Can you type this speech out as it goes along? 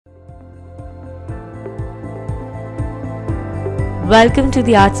Welcome to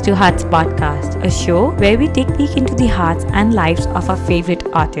the Arts to Hearts podcast, a show where we take a peek into the hearts and lives of our favorite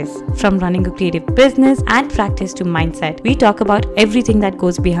artists. From running a creative business and practice to mindset, we talk about everything that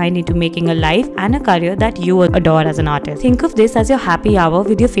goes behind into making a life and a career that you adore as an artist. Think of this as your happy hour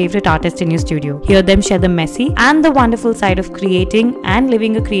with your favorite artist in your studio. Hear them share the messy and the wonderful side of creating and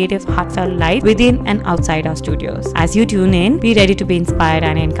living a creative, heartfelt life within and outside our studios. As you tune in, be ready to be inspired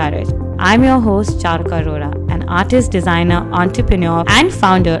and encouraged. I'm your host, Charuka Arora, an artist, designer, entrepreneur, and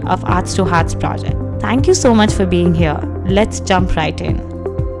founder of Arts to Hearts project. Thank you so much for being here. Let's jump right in.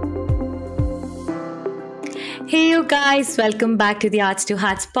 Hey, you guys, welcome back to the Arts to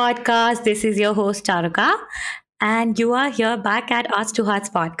Hearts podcast. This is your host, Charuka, and you are here back at Arts to Hearts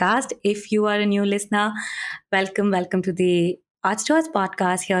podcast. If you are a new listener, welcome to the Arts to Hearts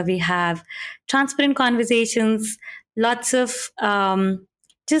podcast. Here we have transparent conversations, lots of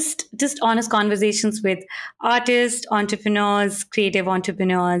just honest conversations with artists, entrepreneurs, creative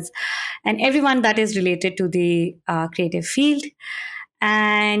entrepreneurs, and everyone that is related to the creative field.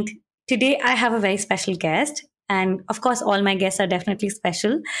 And today I have a very special guest. And of course, all my guests are definitely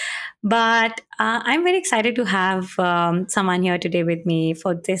special. But I'm very excited to have someone here today with me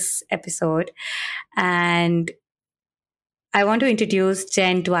for this episode. And I want to introduce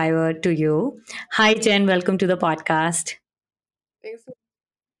Jen Dwyer to you. Hi, Jen. Welcome to the podcast. Thanks for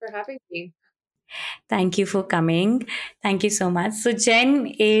having me. Thank you for coming. Thank you so much. So Jen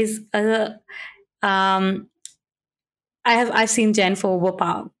is I've seen Jen for over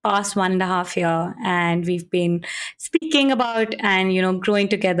past 1.5 years, and we've been speaking about and growing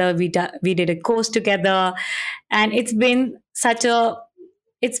together. We did a course together, and it's been such a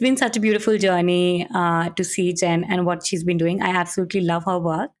beautiful journey to see Jen and what she's been doing. I absolutely love her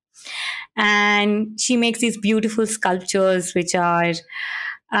work, and she makes these beautiful sculptures, which are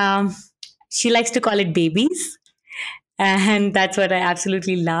she likes to call it babies. And that's what I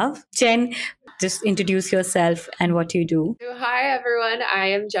absolutely love. Jen, just introduce yourself and what you do. So, hi, everyone. I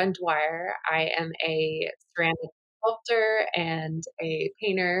am Jen Dwyer. I am a ceramic sculptor and a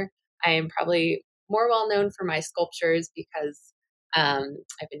painter. I am probably more well known for my sculptures because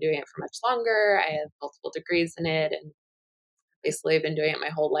I've been doing it for much longer. I have multiple degrees in it, and basically I've been doing it my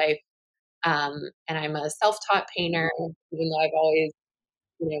whole life. And I'm a self-taught painter, even though I've always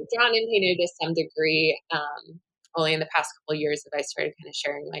drawn and painted to some degree. Only in the past couple of years have I started kind of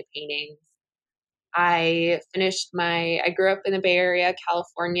sharing my paintings. I grew up in the Bay Area,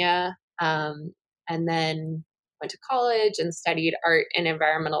 California, and then went to college and studied art and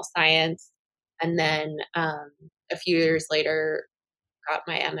environmental science. And then a few years later, got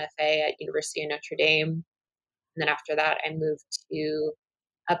my MFA at University of Notre Dame. And then after that, I moved to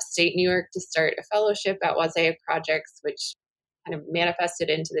upstate New York to start a fellowship at Wasea Projects, which kind of manifested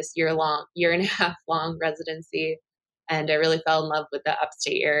into this year and a half long residency. And I really fell in love with the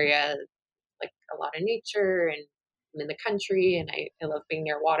upstate area, like a lot of nature, and I'm in the country, and I love being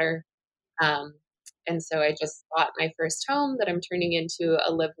near water. And so I just bought my first home that I'm turning into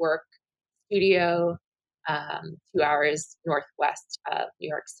a live work studio 2 hours northwest of New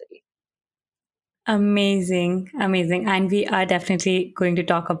York City. Amazing. And we are definitely going to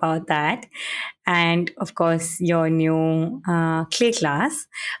talk about that. And of course, your new clay class.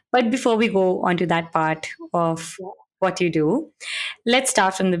 But before we go on to that part of what you do, let's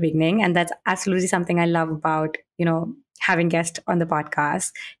start from the beginning. And that's absolutely something I love about, having guests on the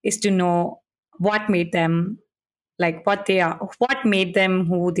podcast, is to know what made them like what they are, what made them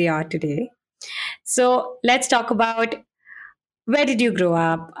who they are today. So let's talk about, where did you grow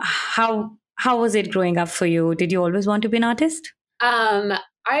up? How was it growing up for you? Did you always want to be an artist?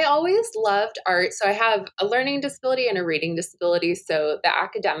 I always loved art. So I have a learning disability and a reading disability. So the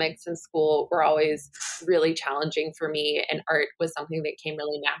academics in school were always really challenging for me, and art was something that came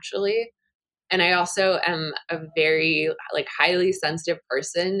really naturally. And I also am a very highly sensitive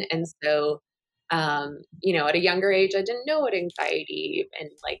person. And so, at a younger age, I didn't know what anxiety and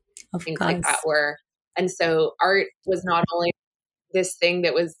things like that were. And so art was not only this thing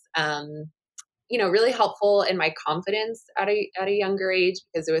that was, really helpful in my confidence at a younger age,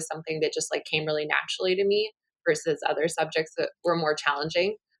 because it was something that just came really naturally to me versus other subjects that were more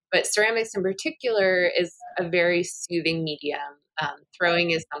challenging. But ceramics in particular is a very soothing medium.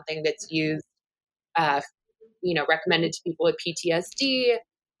 Throwing is something that's used, recommended to people with PTSD.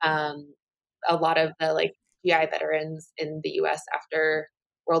 A lot of the GI veterans in the US after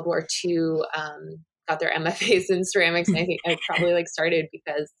World War II got their MFAs in ceramics. And I think I probably started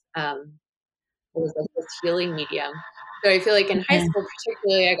because it was this healing medium. So I feel like in high school,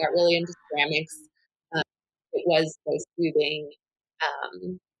 particularly, I got really into ceramics. It was so soothing.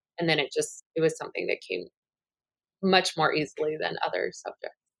 And then it was something that came much more easily than other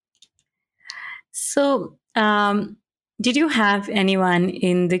subjects. So, did you have anyone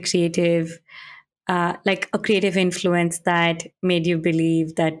in the creative, like a creative influence that made you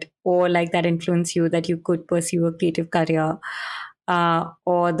believe that, or like that influenced you that you could pursue a creative career?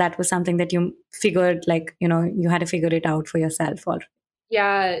 Or that was something that you figured, like, you had to figure it out for yourself? Or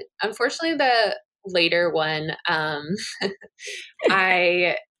Yeah, unfortunately, the later one,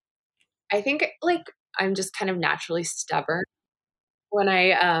 I I think like I'm just kind of naturally stubborn. When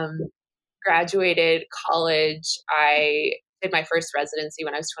I graduated college, I did my first residency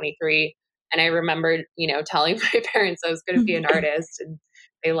when I was 23. And I remembered, telling my parents I was going to be an artist, and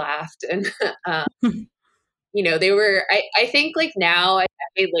they laughed. And, um, they were, I think like now, a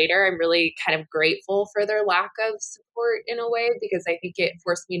decade later, I'm really kind of grateful for their lack of support in a way, because I think it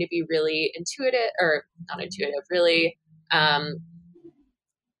forced me to be really intuitive, or not intuitive, really, um,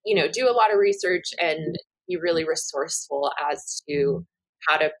 do a lot of research and be really resourceful as to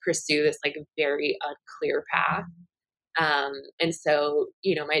how to pursue this like very unclear path. And so,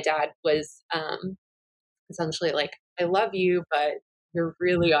 my dad was essentially like, I love you, but you're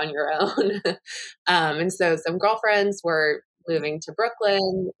really on your own. And so some girlfriends were moving to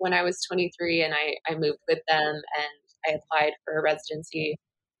Brooklyn when I was 23, and I moved with them, and I applied for a residency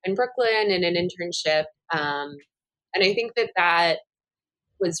in Brooklyn and an internship. And I think that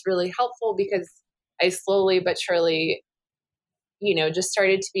was really helpful, because I slowly but surely, just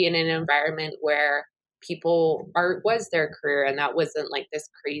started to be in an environment where art was their career, and that wasn't like this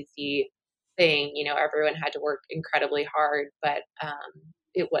crazy thing. Everyone had to work incredibly hard, but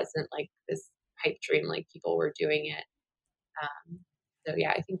it wasn't like this pipe dream, like people were doing it. So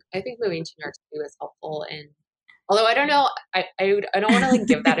yeah, I think moving to New York City was helpful. And although I don't know, I don't want to like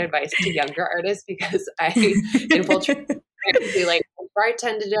give that advice to younger artists, because in full transparency, like I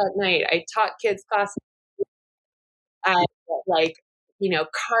bartended at night, I taught kids classes, I like,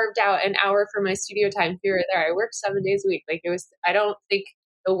 carved out an hour for my studio time here or there. I worked 7 days a week. Like I don't think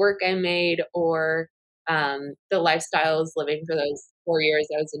the work I made, or the lifestyle I was living for those 4 years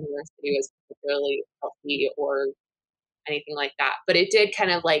I was in New York City, was particularly healthy or anything like that. But it did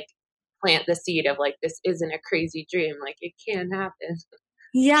kind of like plant the seed of like, this isn't a crazy dream. Like it can happen.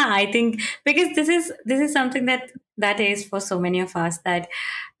 yeah, I think because this is something that is for so many of us that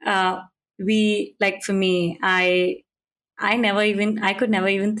uh, we like. For me, I could never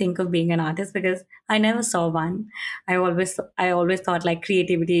even think of being an artist because I never saw one. I always thought like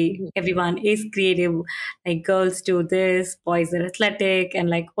creativity, Mhm. everyone is creative, like girls do this, boys are athletic, and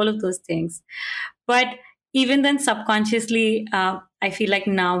like all of those things. But even then, subconsciously, I feel like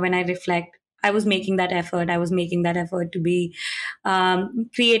now when I reflect, I was making that effort. I was making that effort to be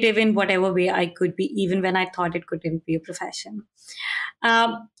creative in whatever way I could be, even when I thought it couldn't be a profession.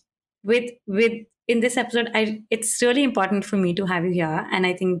 Um, with in this episode, it's really important for me to have you here, and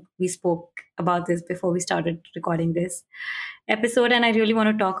I think we spoke about this before we started recording this episode, and I really want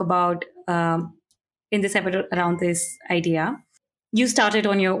to talk about in this episode around this idea. You started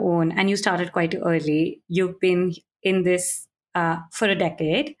on your own, and you started quite early. You've been in this for a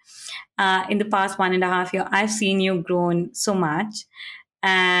decade. In the past 1.5 year, I've seen you grown so much,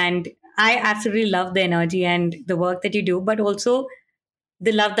 and I absolutely love the energy and the work that you do, but also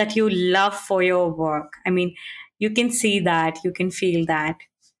the love that you love for your work. I mean, you can see that, you can feel that.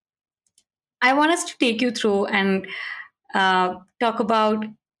 I want us to take you through and talk about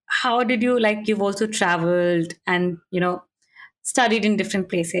how did you, like, you've also traveled and, studied in different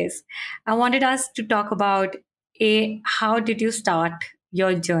places. I wanted us to talk about how did you start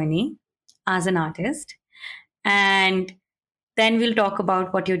your journey as an artist? And then we'll talk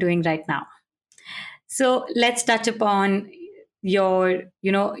about what you're doing right now. So let's touch upon your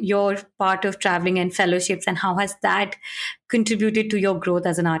part of traveling and fellowships, and how has that contributed to your growth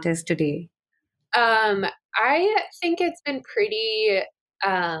as an artist today? I think it's been pretty,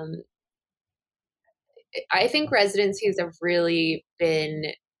 um, I think residencies have really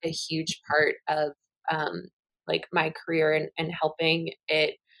been a huge part of um, like my career, and helping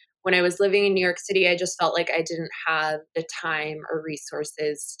it. When I was living in New York City, I just felt like I didn't have the time or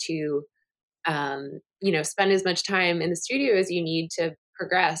resources to, spend as much time in the studio as you need to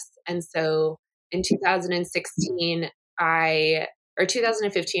progress. And so in 2016, or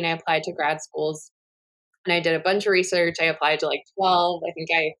 2015, I applied to grad schools, and I did a bunch of research. I applied to like 12. I think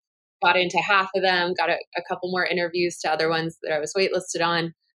I got into half of them, got a couple more interviews to other ones that I was waitlisted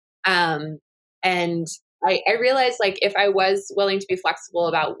on. Um, and I realized like if I was willing to be flexible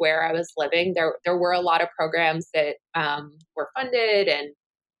about where I was living, there were a lot of programs that were funded, and,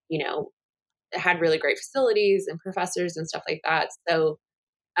 had really great facilities and professors and stuff like that. So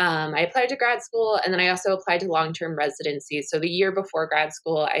I applied to grad school, and then I also applied to long-term residency. So the year before grad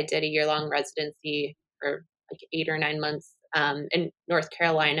school, I did a year-long residency for like 8 or 9 months in North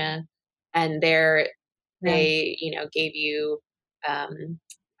Carolina, and there Right. they, gave you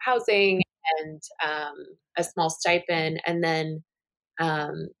housing and a small stipend, and then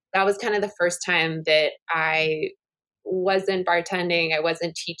that was kind of the first time that I wasn't bartending, I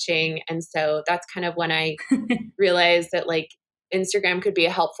wasn't teaching, and so that's kind of when I realized that like Instagram could be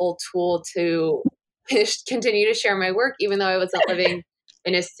a helpful tool to continue to share my work, even though I wasn't living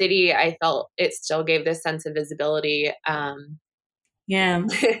in a city. I felt it still gave this sense of visibility. Yeah.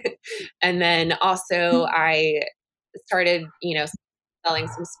 And then also I started, selling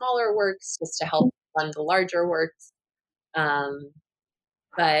some smaller works just to help fund the larger works. Um,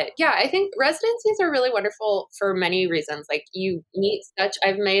 but yeah, I think residencies are really wonderful for many reasons. Like you meet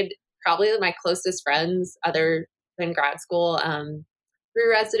I've made probably my closest friends other than grad school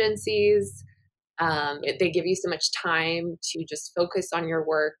through residencies. They give you so much time to just focus on your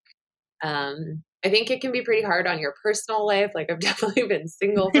work. I think it can be pretty hard on your personal life. Like I've definitely been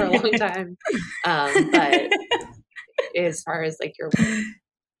single for a long time. But as far as like your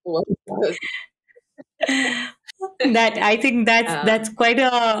work goes, That I think that's quite a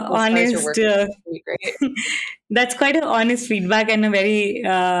as far as your honest work is really great. that's quite a honest feedback and a very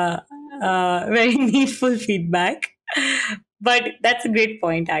very needful feedback. But that's a great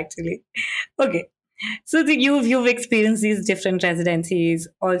point actually. Okay. So you've experienced these different residencies.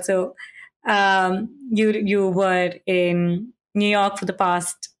 Also, you were in New York for the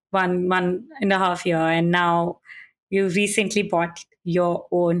past 1.5 year, and now you recently bought your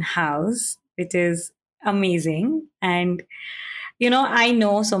own house, which is amazing. And I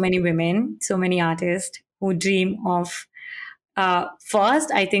know so many women, so many artists who dream of.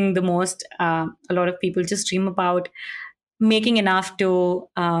 First, I think the most a lot of people just dream about making enough to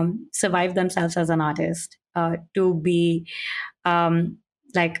survive themselves as an artist, to be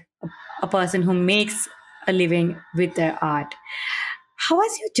like a person who makes a living with their art. How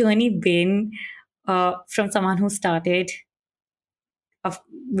has your journey been from someone who started of,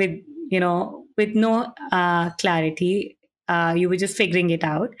 with with no clarity, you were just figuring it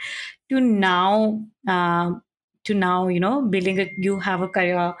out, to now building you have a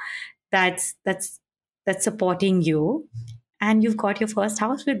career that's supporting you, and you've got your first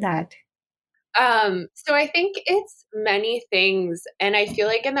house with that. So I think it's many things, and I feel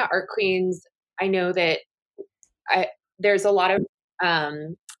like in the Art Queens, I know that I there's a lot of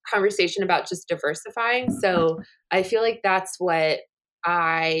um, conversation about just diversifying. So I feel like that's what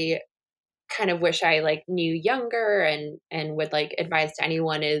I kind of wish I like knew younger and would like advise to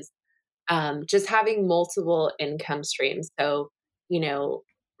anyone is just having multiple income streams. So, you know,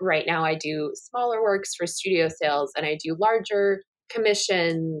 right now I do smaller works for studio sales and I do larger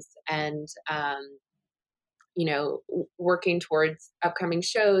commissions and, working towards upcoming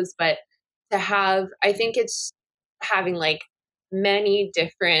shows. But I think it's having like many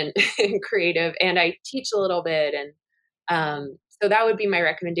different creative, and I teach a little bit. And so that would be my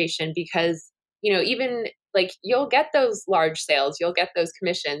recommendation because, even like you'll get those large sales, you'll get those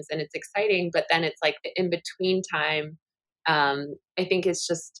commissions and it's exciting, but then it's like the in between time. I think it's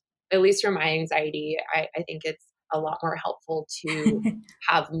just, at least for my anxiety, I think it's a lot more helpful to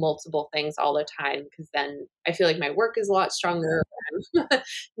have multiple things all the time because then I feel like my work is a lot stronger. I'm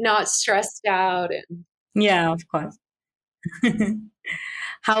not stressed out. And Yeah, of course.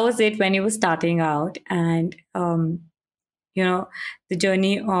 How was it when you were starting out, and you know the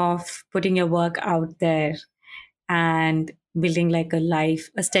journey of putting your work out there and building like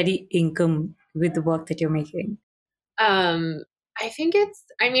a steady income with the work that you're making? um, I think that's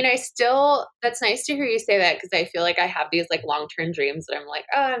nice to hear you say that because I feel like I have these like long term dreams that I'm like,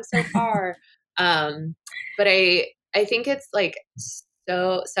 oh, I'm so far. Um, but I think it's like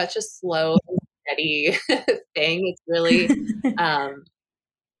such a slow, steady thing. It's really, um,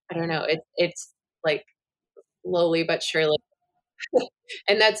 I don't know. It's like slowly but surely.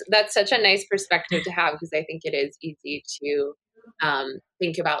 And that's such a nice perspective to have because I think it is easy to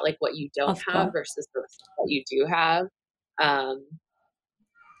think about like what you don't Of have course. versus the stuff that you do have. Um,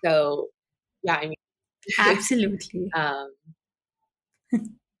 so yeah, I mean, Absolutely. um,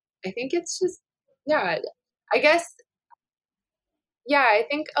 I think it's just yeah. I guess yeah. I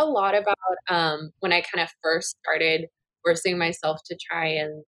think a lot about when I kind of first started forcing myself to try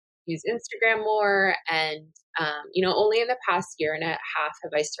and use Instagram more, and only in the past year and a half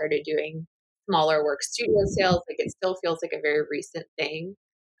have I started doing smaller work studio sales. Like it still feels like a very recent thing.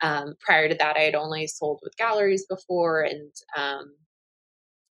 Prior to that, I had only sold with galleries before, and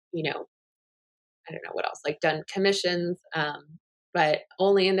you know, I don't know what else, like done commissions. but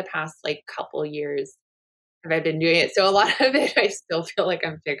only in the past like couple years have I been doing it. So a lot of it, I still feel like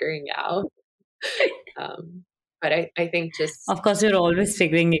I'm figuring out. Um, but I think just, Of course, you're always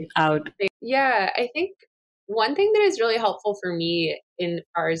figuring it out. yeah, I think one thing that is really helpful for me in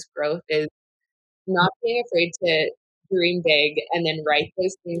far as growth is not being afraid to dream big and then write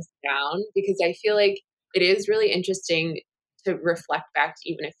those things down, because I feel like it is really interesting to reflect back to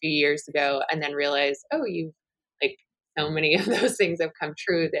even a few years ago and then realize, oh, you like so many of those things have come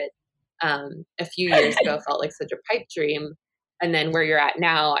true that a few years ago felt like such a pipe dream. And then where you're at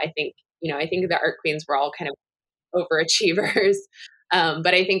now, I think, I think the art queens were all kind of overachievers.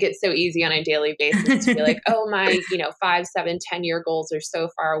 But I think it's so easy on a daily basis to be like, oh, my, 5, 7, 10-year goals are so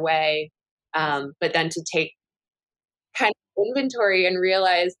far away. But then to take kind of inventory and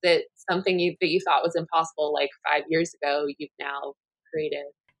realize that something that you thought was impossible like 5 years ago, you've now created.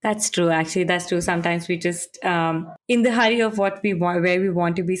 That's true. Actually, that's true. Sometimes we just, in the hurry of what we want, where we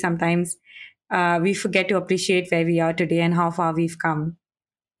want to be, sometimes we forget to appreciate where we are today and how far we've come.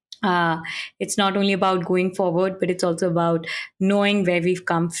 It's not only about going forward, but it's also about knowing where we've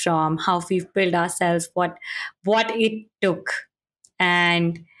come from, how we've built ourselves, what it took,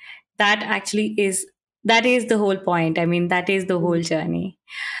 and that actually is the whole point. I mean, that is the whole journey.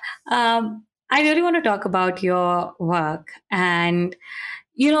 I really want to talk about your work, and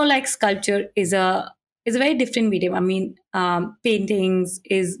like sculpture is a very different medium. I mean, paintings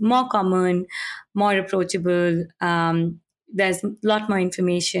is more common, more approachable. There's a lot more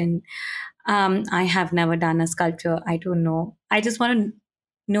information. I have never done a sculpture. I don't know. I just want to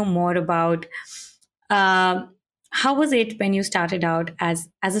know more about uh, how was it when you started out as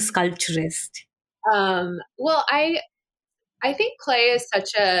a sculpturist? Well, I think clay is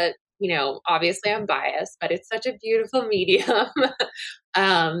such a, obviously I'm biased, but it's such a beautiful medium.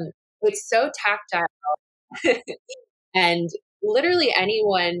 um, it's so tactile and literally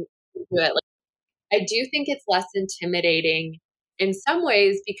anyone can do it. Like, I do think it's less intimidating in some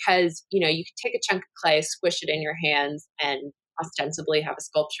ways because, you can take a chunk of clay, squish it in your hands, and ostensibly have a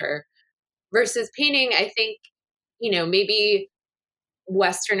sculpture. Versus painting, I think, maybe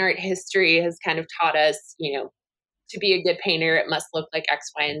Western art history has kind of taught us, to be a good painter, it must look like X,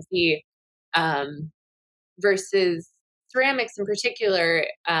 Y, and Z. Um, versus ceramics in particular,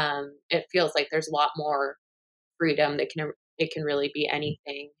 it feels like there's a lot more freedom that it can really be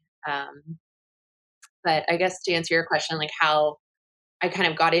anything. But I guess to answer your question, like how I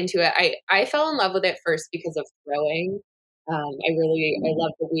kind of got into it, I fell in love with it first because of throwing. I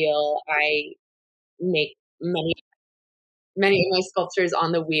love the wheel. I make many of my sculptures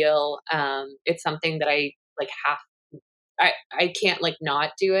on the wheel. It's something that I like have. I can't like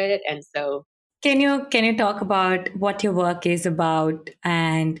not do it, and so Can you talk about what your work is about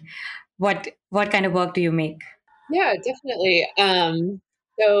and what kind of work do you make? yeah, definitely.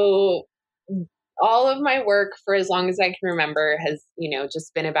 So all of my work for as long as I can remember has,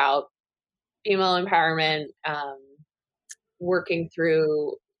 just been about female empowerment, working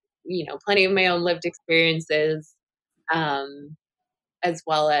through, plenty of my own lived experiences, um, as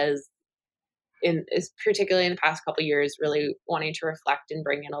well as particularly in the past couple years, really wanting to reflect and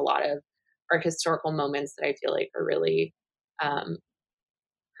bring in a lot of art historical moments that I feel like are really um,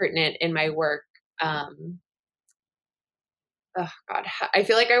 pertinent in my work. Um, oh God, I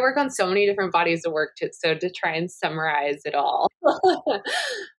feel like I work on so many different bodies of work to try and summarize it all.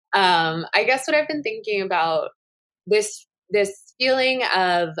 I guess what I've been thinking about this feeling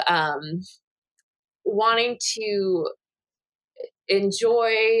of wanting to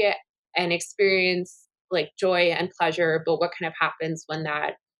enjoy and experience like joy and pleasure, but what kind of happens when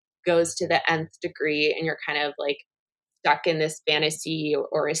that goes to the nth degree and you're kind of like stuck in this fantasy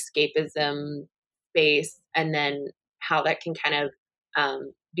or escapism space, and then how that can kind of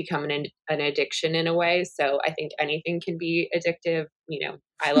become an addiction in a way. So I think anything can be addictive.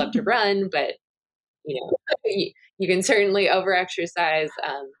 I love to run, but you can certainly over exercise.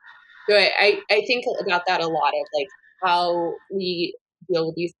 So I think about that a lot of like how we deal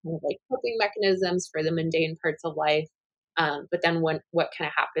with these kind of like coping mechanisms for the mundane parts of life. But then what kind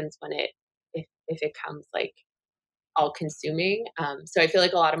of happens when if it comes like all consuming. So I feel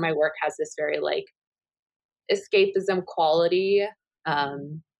like a lot of my work has this very like escapism quality.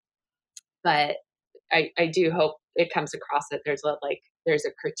 Um, but I do hope it comes across that there's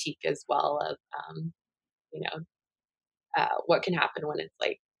a critique as well of, you know, what can happen when it's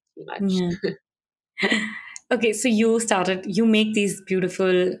like too much. Yeah. Okay, so you make these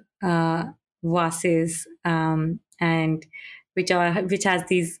beautiful vases, and which has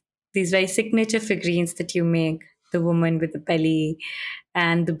these very signature figurines that you make, the woman with the belly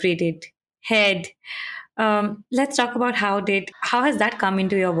and the braided head. let's talk about how has that come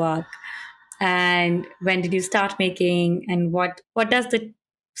into your work, and when did you start making, and what does that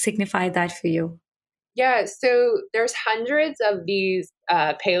signify that for you? Yeah, so there's hundreds of these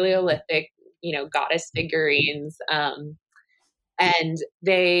Paleolithic, goddess figurines, and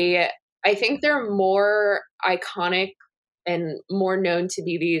I think they're more iconic and more known to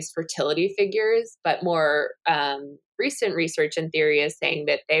be these fertility figures, but more recent research and theory is saying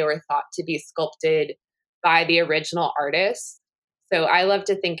that they were thought to be sculpted by the original artists. So I love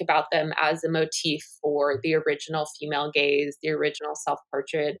to think about them as a motif for the original female gaze, the original self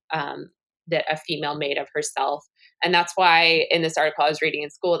portrait that a female made of herself. And that's why in this article I was reading in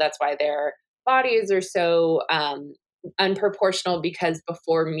school, that's why their bodies are so unproportional, because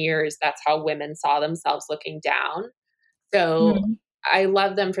before mirrors, that's how women saw themselves looking down. So Mm. I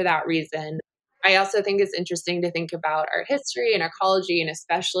love them for that reason. I also think it's interesting to think about art history and ecology, and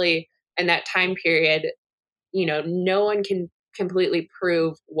especially in that time period, no one can completely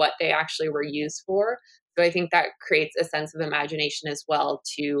prove what they actually were used for. So I think that creates a sense of imagination as well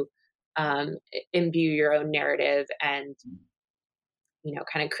to imbue your own narrative and,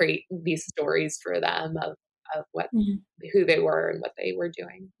 kind of create these stories for them of what Mhm. who they were and what they were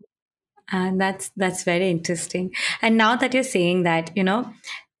doing. And that's very interesting. And now that you're saying that,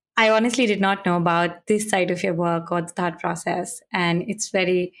 I honestly did not know about this side of your work or the thought process, and it's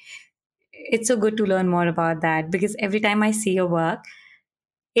so good to learn more about that, because every time I see your work,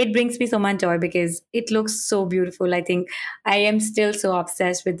 it brings me so much joy because it looks so beautiful. I think I am still so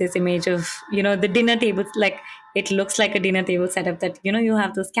obsessed with this image of, the dinner tables. Like, it looks like a dinner table setup that, you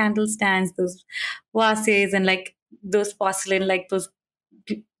have those candle stands, those vases, and like those porcelain, like those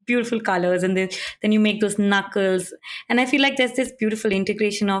beautiful colors. And then you make those knuckles. And I feel like there's this beautiful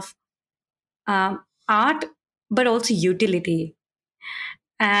integration of art, but also utility.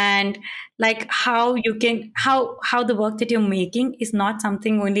 And like how you can how the work that you're making is not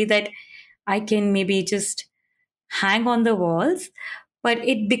something only that I can maybe just hang on the walls, but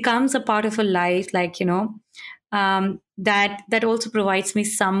it becomes a part of a life, like, that also provides me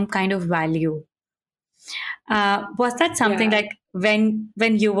some kind of value. Was that something Yeah. like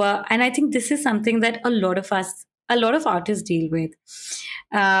when you were, and I think this is something that a lot of artists deal with,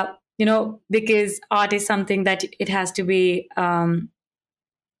 uh, because art is something that it has to be,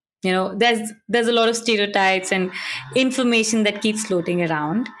 there's a lot of stereotypes and information that keeps floating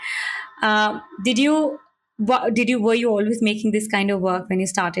around. Did you were you always making this kind of work when you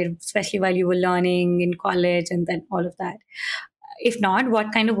started, especially while you were learning in college and then all of that? If not,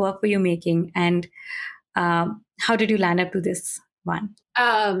 what kind of work were you making, and how did you land up to this one?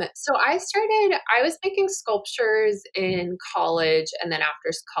 So I was making sculptures in college and then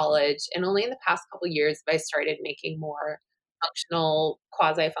after college, and only in the past couple years have I started making more functional,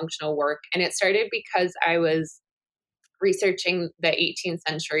 quasi-functional work. And it started because I was researching the 18th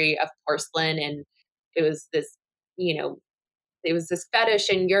century of porcelain, and it was this, you know, it was this fetish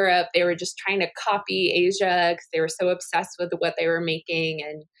in Europe. They were just trying to copy Asia because they were so obsessed with what they were making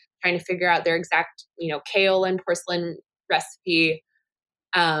and trying to figure out their exact, kale and porcelain recipe.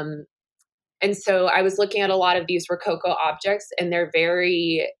 Um, and so I was looking at a lot of these Rococo objects, and they're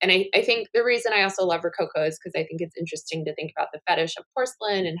and I think the reason I also love Rococo is because I think it's interesting to think about the fetish of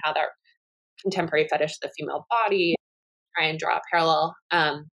porcelain and how that contemporary fetish of the female body, try and draw a parallel.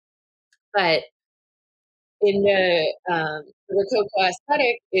 But in the Rococo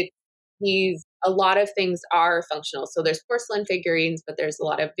aesthetic, a lot of things are functional. So there's porcelain figurines, but there's a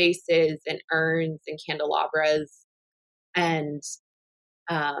lot of vases and urns and candelabras and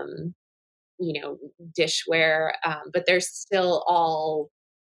um, dishware. But they're still all,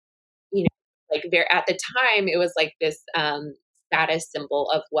 like they're at the time it was like this status symbol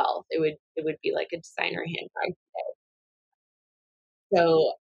of wealth. It would be like a designer handbag.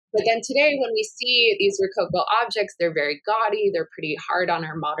 So, but then today, when we see these Rococo objects, they're very gaudy, they're pretty hard on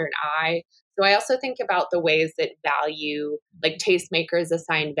our modern eye. So, I also think about the ways that value, like tastemakers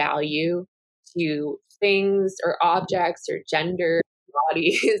assign value to things or objects or gender,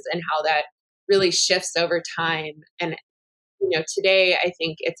 bodies, and how that really shifts over time. And, today, I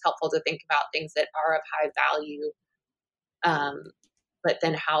think it's helpful to think about things that are of high value, um, but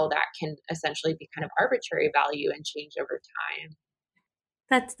then how that can essentially be kind of arbitrary value and change over time.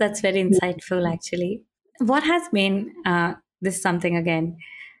 That's very insightful, actually. What has been this something again?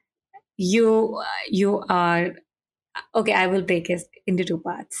 You are okay. I will break it into two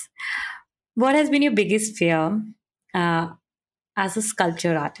parts. What has been your biggest fear uh, as a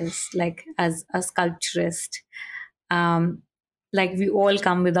sculpture artist, like as a sculpturist? Um, like, we all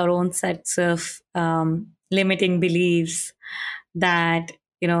come with our own sets of limiting beliefs that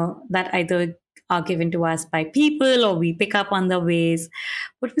that either are given to us by people or we pick up on the ways.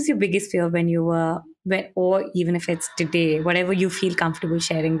 What was your biggest fear when you were, or even if it's today, whatever you feel comfortable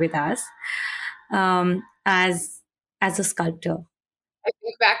sharing with us, as a sculptor? I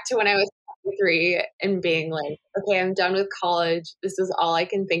think back to when I was 23 and being like, okay, I'm done with college. This is all I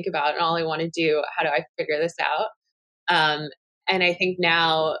can think about and all I want to do. How do I figure this out? Um, and I think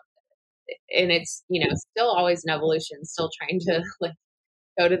now, and it's, still always an evolution, still trying to like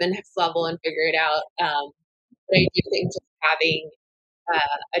go to the next level and figure it out. But I do think just having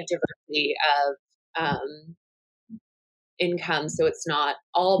a diversity of income, so it's not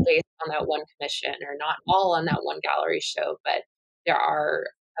all based on that one commission or not all on that one gallery show, but there are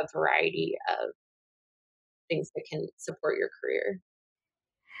a variety of things that can support your career.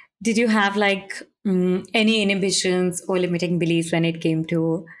 Did you have like any inhibitions or limiting beliefs when it came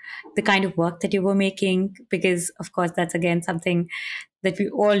to the kind of work that you were making? Because, of course, that's again something that we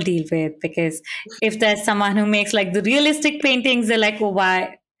all deal with. Because if there's someone who makes like the realistic paintings, they're like, oh,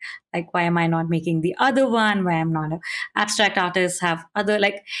 why? Like, why am I not making the other one? Why am not an abstract artist? Have other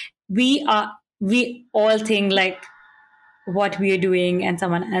like we all think like what we are doing and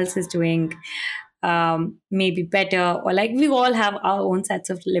someone else is doing maybe better, or like we all have our own sets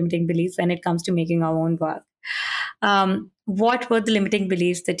of limiting beliefs when it comes to making our own work. What were the limiting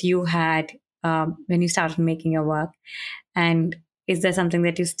beliefs that you had when you started making your work, and is there something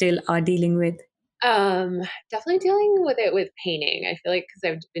that you still are dealing with? Definitely dealing with it with painting. I feel like because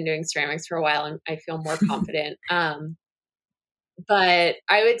I've been doing ceramics for a while and I feel more confident. But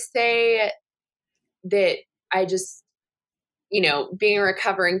I would say that I just, being a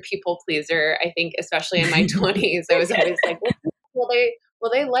recovering people pleaser, I think especially in my 20s, I was always like, will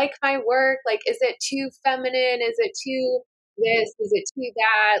they like my work? Like, is it too feminine? Is it too this? Is it too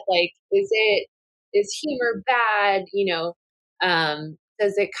that? Like, is humor bad?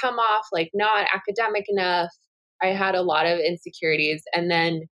 Does it come off like not academic enough? I had a lot of insecurities. And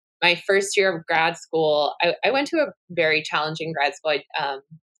then my first year of grad school, I went to a very challenging grad school.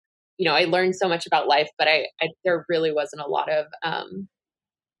 I learned so much about life, but there really wasn't a lot of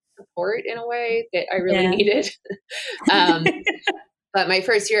support in a way that I really Yeah. needed. But my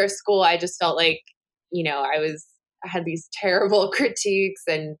first year of school, I just felt like, I had these terrible critiques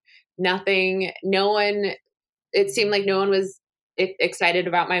and it seemed like no one was excited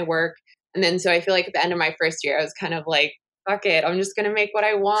about my work. And then, so I feel like at the end of my first year, I was kind of like, fuck it, I'm just going to make what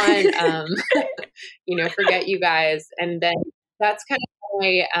I want. Forget you guys. And then that's kind of how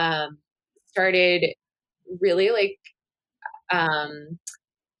I started really like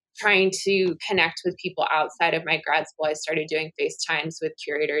trying to connect with people outside of my grad school. I started doing FaceTimes with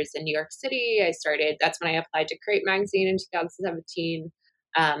curators in New York City. That's when I applied to Create Magazine in 2017.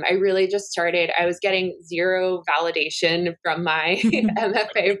 I really just started, I was getting zero validation from my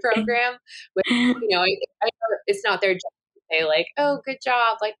MFA program, which, I know it's not their job to say like, oh, good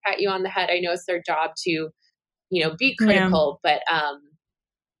job, like pat you on the head. I know it's their job to, be Yeah. critical, but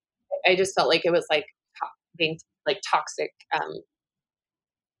I just felt like it was like being like toxic.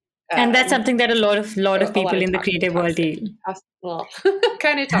 And that's Um, something that a lot of a lot people of in the creative world toxic, deal. well,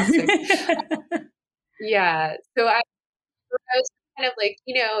 kind of toxic. Yeah. So I was kind of like,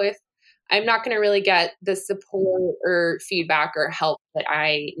 if I'm not going to really get the support or feedback or help that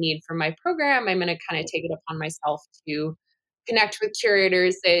I need from my program, I'm going to kind of take it upon myself to connect with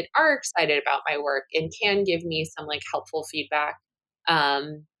curators that are excited about my work and can give me some like helpful feedback.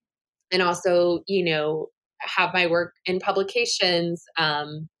 Um, and also, have my work in publications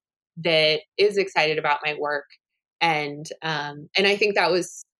that is excited about my work. And I think that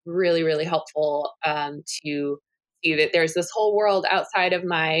was really, really helpful to see that there's this whole world outside of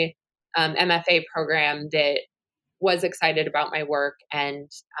my MFA program that was excited about my work.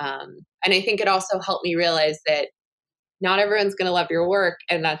 And I think it also helped me realize that not everyone's going to love your work,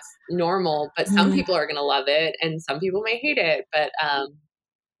 and that's normal, but some Mm. people are going to love it and some people may hate it. But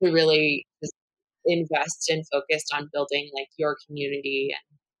we really just invest and focused on building like your community, and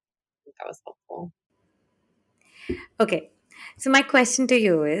I think that was helpful. Okay, so my question to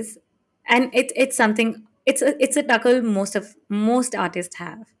you is, and it's something, it's a struggle most artists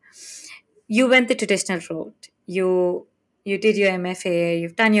have. You went the traditional route. You did your MFA,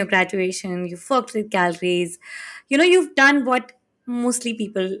 you've done your graduation, you've worked with galleries, you've done what mostly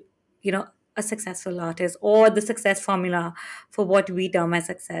people, a successful artist, or the success formula for what we term as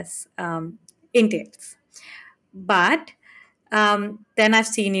success entails. But then I've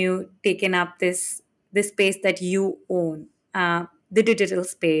seen you taking up this space that you own, the digital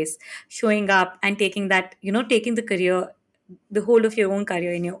space, showing up and taking that, taking the whole of your own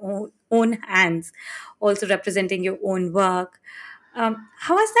career in your own hands, also representing your own work.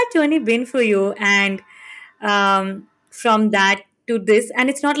 How has that journey been for you? And from that to this, and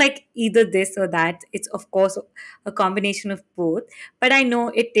it's not like either this or that, it's of course a combination of both. But I know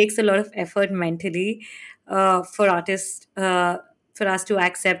it takes a lot of effort mentally for artists, for us to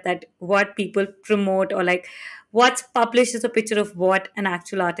accept that what people promote or like what's published is a picture of what an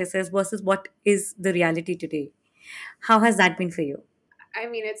actual artist is versus what is the reality today. How has that been for you? I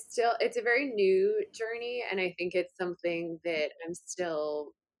mean, it's a very new journey, and I think it's something that I'm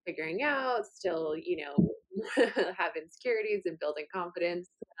still figuring out, still, have insecurities and building confidence.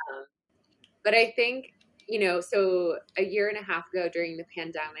 Um, but I think, so a year and a half ago during the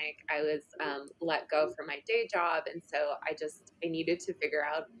pandemic, I was let go from my day job, and so I needed to figure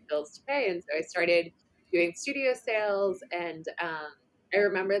out bills to pay, and so I started doing studio sales, and I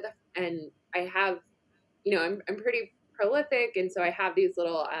remember and I have, I'm pretty prolific, and so I have these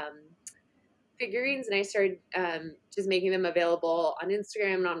little figurines, and I started just making them available on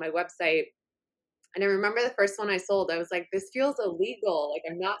Instagram and on my website. And I remember the first one I sold, I was like, this feels illegal. Like,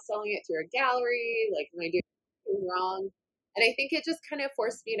 I'm not selling it to a gallery. Like, am I doing something wrong? And I think it just kind of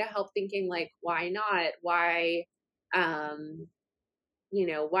forced me to help thinking, like, why not? Um,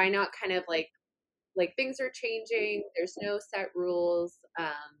 why not kind of like things are changing. There's no set rules.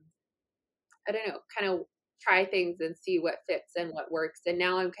 I don't know, kind of try things and see what fits and what works. And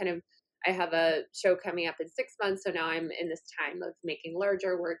now I have a show coming up in 6 months. So now I'm in this time of making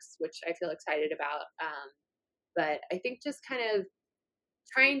larger works, which I feel excited about. But I think just kind of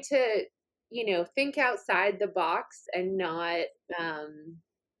trying to, think outside the box and not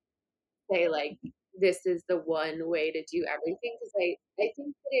say like, this is the one way to do everything. Cause I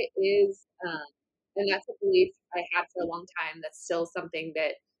think that it is, and that's a belief I had for a long time. That's still something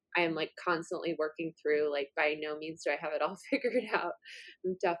that I am like constantly working through. Like by no means do I have it all figured out.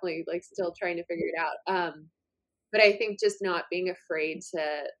 I'm definitely like still trying to figure it out. But I think just not being afraid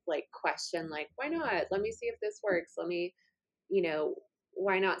to like question, like, why not? Let me see if this works. You know,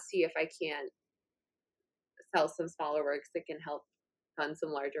 why not see if I can sell some smaller works that can help fund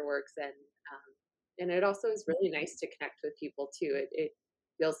some larger works, and it also is really nice to connect with people too. It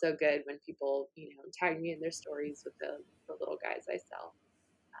feels so good when people tag me in their stories with the little guys I sell.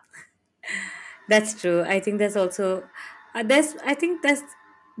 That's true. I think there's also there's I think there's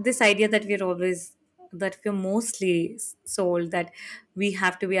this idea that we're mostly sold that we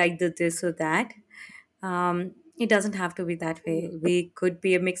have to be either this or that. It doesn't have to be that way. Mhm. We could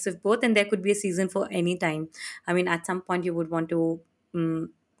be a mix of both, and there could be a season for any time. I mean, at some point, you would want to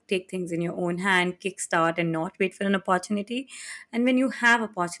take things in your own hand, kickstart, and not wait for an opportunity. And when you have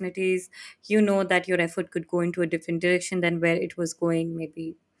opportunities, you know that your effort could go into a different direction than where it was going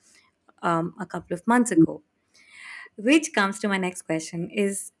maybe a couple of months ago. Which comes to my next question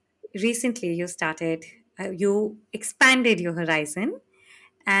is recently you expanded your horizon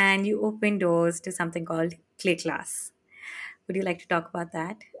and you opened doors to something called clay class. Would you like to talk about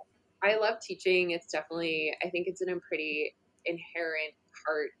that? I love teaching. It's definitely, I think it's in a pretty inherent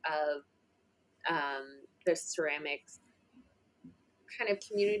part of the ceramics kind of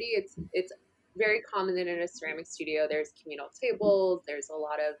community. It's very common that in a ceramic studio there's communal tables, there's a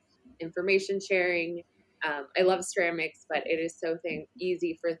lot of information sharing. I love ceramics, but it is so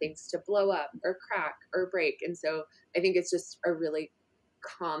easy for things to blow up or crack or break, and so I think it's just a really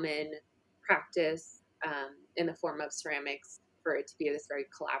common practice in the form of ceramics for it to be this very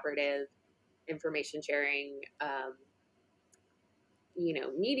collaborative information sharing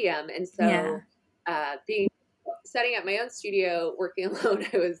medium. And Yeah. so being setting up my own studio, working alone,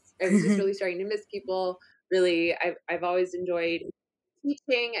 I was just really starting to miss people. Really, I've always enjoyed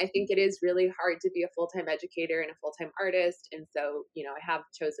teaching. I think it is really hard to be a full-time educator and a full-time artist, and so I have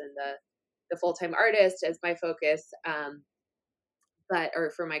chosen the full-time artist as my focus, but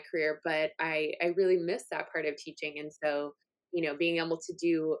or for my career. But I really miss that part of teaching, and so being able to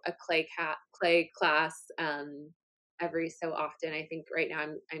do a clay class every so often. I think right now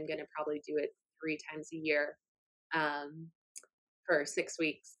I'm going to probably do it 3 times a year. Um, for 6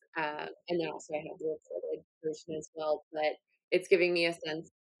 weeks. And then also I have the recorded version as well. But it's giving me a sense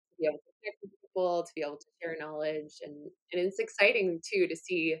to be able to connect with people, to be able to share knowledge, and it's exciting too to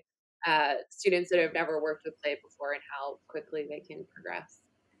see students that have never worked with clay before and how quickly they can progress.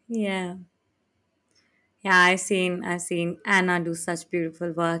 Yeah. Yeah, I've seen Anna do such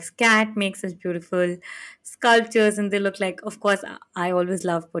beautiful works. Kat makes such beautiful sculptures, and they look like. Of course, I always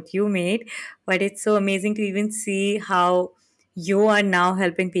love what you made, but it's so amazing to even see how you are now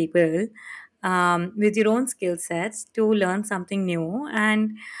helping people with your own skill sets to learn something new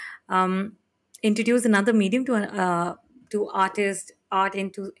and um, introduce another medium to artists,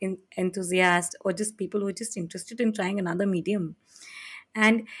 enthusiasts, or just people who are just interested in trying another medium.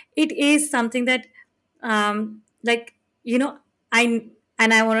 And it is something that, like, you know, I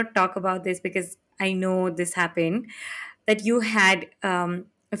and I want to talk about this because I know this happened, that you had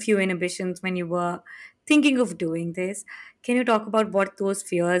a few inhibitions when you were thinking of doing this. Can you talk about what those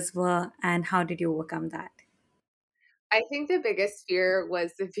fears were and how did you overcome that? I think the biggest fear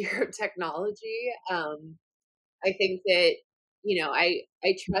was the fear of technology. I think that,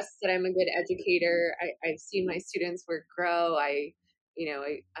 I trust that I'm a good educator. I've seen my students' work grow. You know,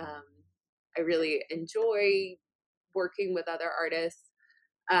 I really enjoy working with other artists.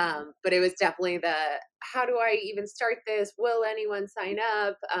 But it was definitely the, how do I even start this? Will anyone sign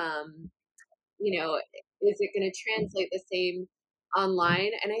up? You know, is it going to translate the same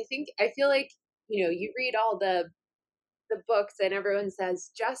online? And I feel like, you read all the books and everyone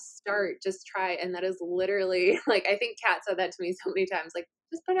says just start, just try, and that is literally like, I think Kat said that to me so many times, like,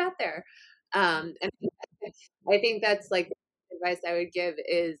 just put it out there. And I think that's like the advice I would give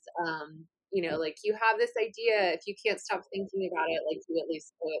is, like, you have this idea, if you can't stop thinking about it, like, you at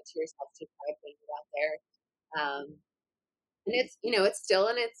least owe it to yourself to try putting it out there. And it's still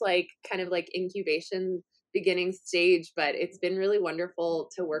in its like kind of like incubation beginning stage, but it's been really wonderful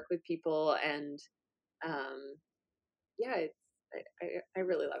to work with people. And um yeah, I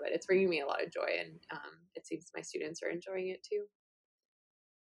really love it. It's bringing me a lot of joy, and it seems my students are enjoying it too.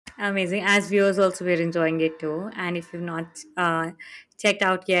 Amazing. As viewers, also we're enjoying it too. And if you've not checked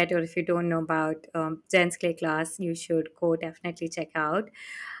out yet, or if you don't know about Jen's clay class, you should go definitely check out.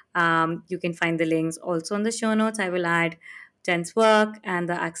 You can find the links also in the show notes. I will add Jen's work and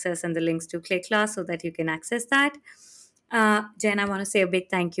the access and the links to clay class so that you can access that. Jen, I want to say a big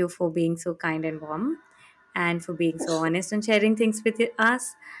thank you for being so kind and warm, and for being so honest and sharing things with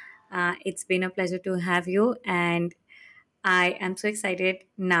us. It's been a pleasure to have you, and I am so excited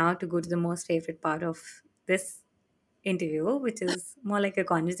now to go to the most favorite part of this interview, which is more like a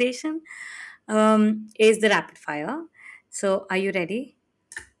conversation, is the rapid fire. So, are you ready?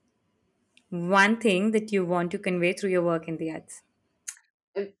 One thing that you want to convey through your work in the arts.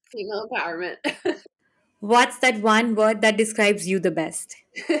 And female empowerment. What's that one word that describes you the best?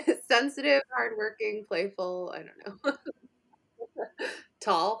 Sensitive, hardworking, playful, I don't know.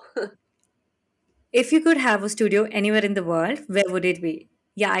 Tall. If you could have a studio anywhere in the world, where would it be?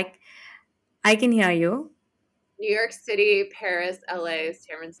 Yeah, I can hear you. New York City, Paris, LA,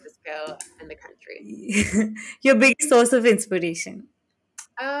 San Francisco, and the country. Your biggest source of inspiration.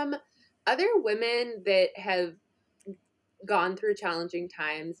 Um, Other women that have gone through challenging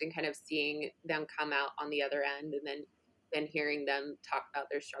times and kind of seeing them come out on the other end, and then hearing them talk about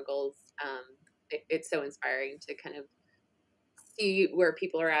their struggles. It's so inspiring to kind of see where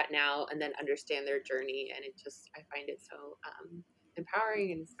people are at now and then understand their journey. And I find it so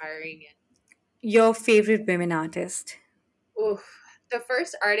empowering and inspiring. Your favorite women artist. And the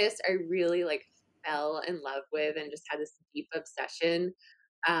first artist I really like fell in love with and just had this deep obsession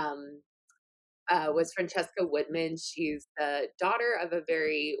um, was Francesca Woodman. She's the daughter of a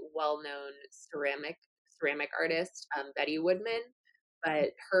very well-known ceramic artist, Betty Woodman.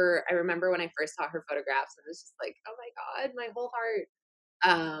 But I remember when I first saw her photographs, I was just like, oh my God, my whole heart.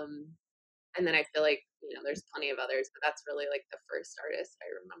 Um, and then I feel like, there's plenty of others, but that's really like the first artist I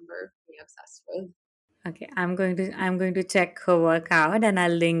remember being obsessed with. Okay, I'm going to check her work out, and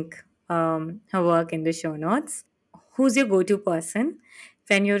I'll link her work in the show notes. Who's your go-to person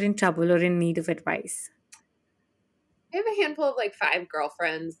when you're in trouble or in need of advice? I have a handful of like five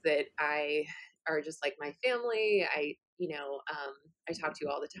girlfriends that I are just like my family. I talk to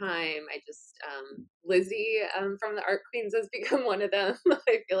all the time. Lizzie from the Art Queens has become one of them.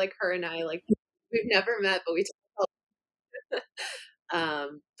 I feel like her and I, like, we've never met, but we talk.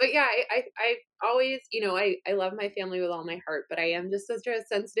 But yeah, I always, I love my family with all my heart, but I am just such a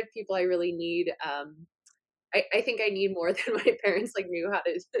sensitive people. I really need, I think I need more than my parents like knew how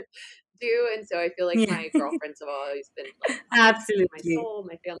to do. And so I feel like Yeah, my girlfriends have always been like my absolutely. soul,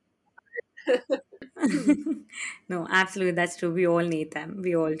 my family. No, absolutely, that's true. We all need them.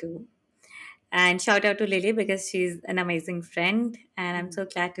 We all do. And shout out to Lily because she's an amazing friend, and I'm so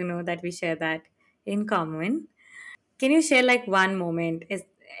glad to know that we share that in common. Can you share like one moment, is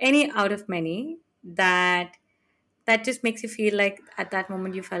any out of many, that just makes you feel like at that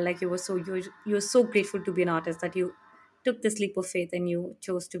moment you felt like you were so grateful to be an artist that you took this leap of faith and you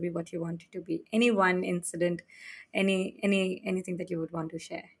chose to be what you wanted to be? Any one incident, anything that you would want to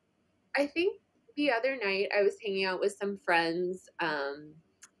share? I think the other night I was hanging out with some friends.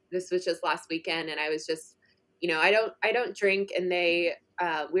 This was just last weekend, and I was just, I don't drink, and we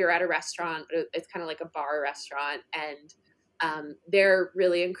were at a restaurant, but it's kind of like a bar restaurant, and they're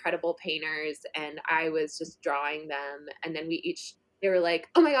really incredible painters, and I was just drawing them, and then we each they were like,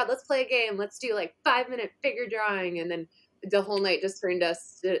 oh my God, let's play a game. Let's do like 5-minute figure drawing. And then the whole night just turned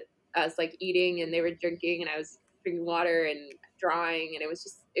us like eating, and they were drinking, and I was drinking water and drawing. And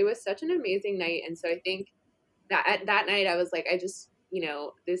it was such an amazing night. And so I think that at that night I was like, I just,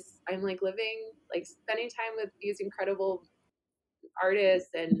 I'm like living, like spending time with these incredible artists,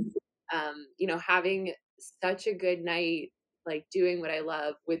 and, having such a good night, like doing what I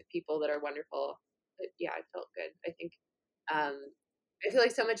love with people that are wonderful. But yeah, I felt good. I think, um, I feel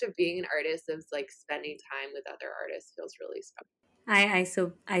like so much of being an artist is like spending time with other artists feels really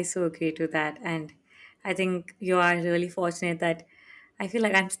special. I so agree to that, and I think you are really fortunate that I feel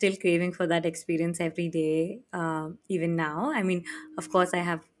like I'm still craving for that experience every day, even now. I mean, of course, I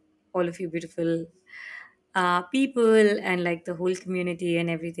have all of you beautiful people and like the whole community and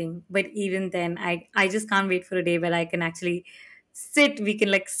everything. But even then, I just can't wait for a day where I can actually sit. We can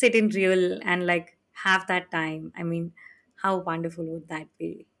like sit in real and like have that time. I mean, how wonderful would that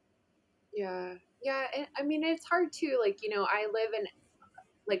be? Yeah. Yeah. And I mean, it's hard too. Like, I live in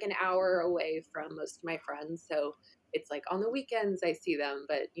like an hour away from most of my friends. So it's like on the weekends I see them,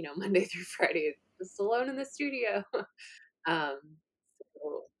 but Monday through Friday, just alone in the studio. um,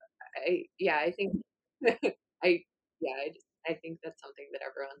 so I think, I, yeah, I think that's something that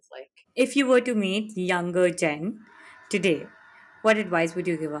everyone's like, If you were to meet younger Jen today, what advice would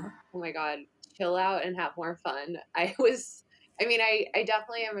you give her? oh my God, chill out and have more fun. I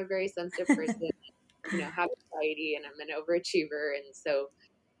definitely am a very sensitive person, have anxiety, and I'm an overachiever. And so,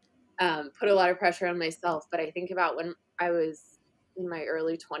 put a lot of pressure on myself. But I think about when I was in my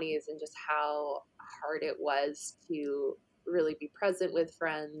early 20s and just how hard it was to really be present with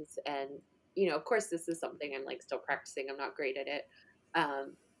friends. And, of course, this is something I'm like still practicing. I'm not great at it.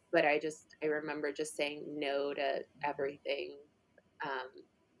 Um, but I remember just saying no to everything, um,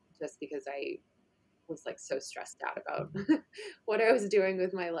 just because I was like so stressed out about what I was doing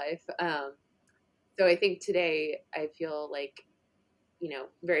with my life. So I think today I feel like,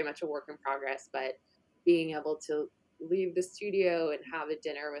 very much a work in progress, but being able to leave the studio and have a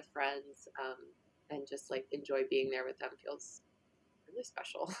dinner with friends, and just like enjoy being there with them feels really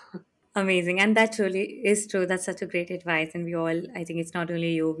special. Amazing. And that truly is true. That's such a great advice. And we all, I think it's not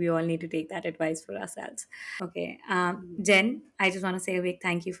only you, we all need to take that advice for ourselves. Okay. Jen, I just want to say a big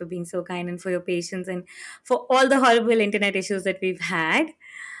thank you for being so kind and for your patience and for all the horrible internet issues that we've had.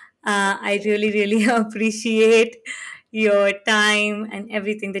 I really, really appreciate your time and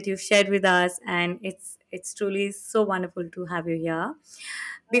everything that you've shared with us. And it's truly so wonderful to have you here.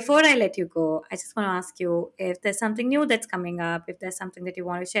 Before I let you go, I just want to ask you if there's something new that's coming up, if there's something that you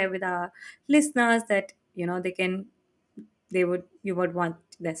want to share with our listeners that you would want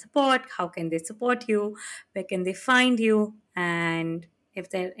their support. How can they support you? Where can they find you? And if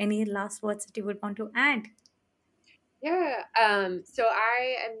there are any last words that you would want to add. Yeah. So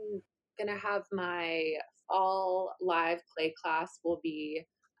I am gonna have my fall live clay class will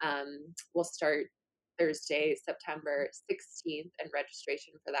start Thursday, September 16th, and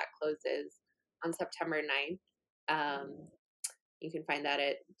registration for that closes on September 9th. You can find that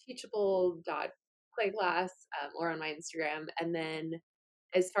at teachable.clayglass, or on my Instagram. And then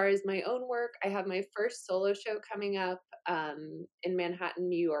as far as my own work, I have my first solo show coming up, in Manhattan,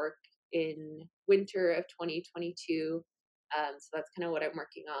 New York, in winter of 2022. So that's kind of what I'm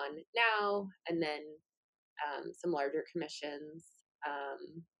working on now. And then, some larger commissions.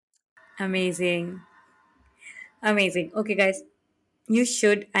 Um, Amazing. Amazing. Okay, guys, you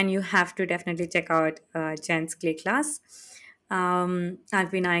should and you have to definitely check out Jen's clay class.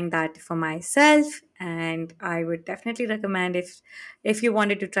 I've been eyeing that for myself, and I would definitely recommend if you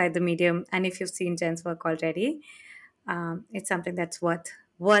wanted to try the medium and if you've seen Jen's work already, it's something that's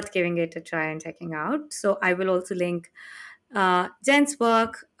worth giving it a try and checking out. So I will also link Jen's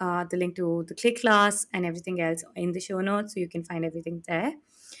work, the link to the clay class, and everything else in the show notes, so you can find everything there.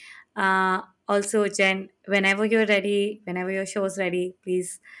 Also, Jen, whenever you're ready, whenever your show's ready,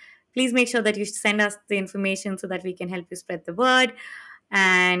 please make sure that you send us the information so that we can help you spread the word.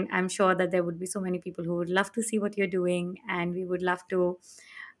 And I'm sure that there would be so many people who would love to see what you're doing, and we would love to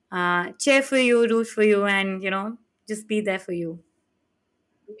cheer for you, root for you, and just be there for you.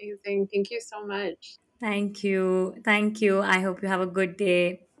 Amazing. Thank you so much. Thank you. Thank you. I hope you have a good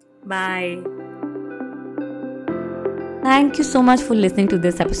day. Bye. Thank you so much for listening to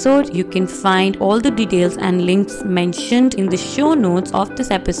this episode. You can find all the details and links mentioned in the show notes of this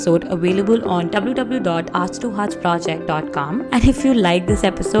episode available on www.arts2heartsproject.com. And if you like this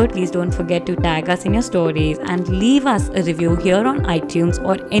episode, please don't forget to tag us in your stories and leave us a review here on iTunes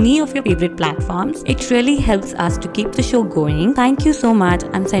or any of your favorite platforms. It really helps us to keep the show going. Thank you so much.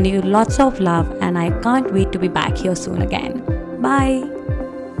 I'm sending you lots of love, and I can't wait to be back here soon again. Bye.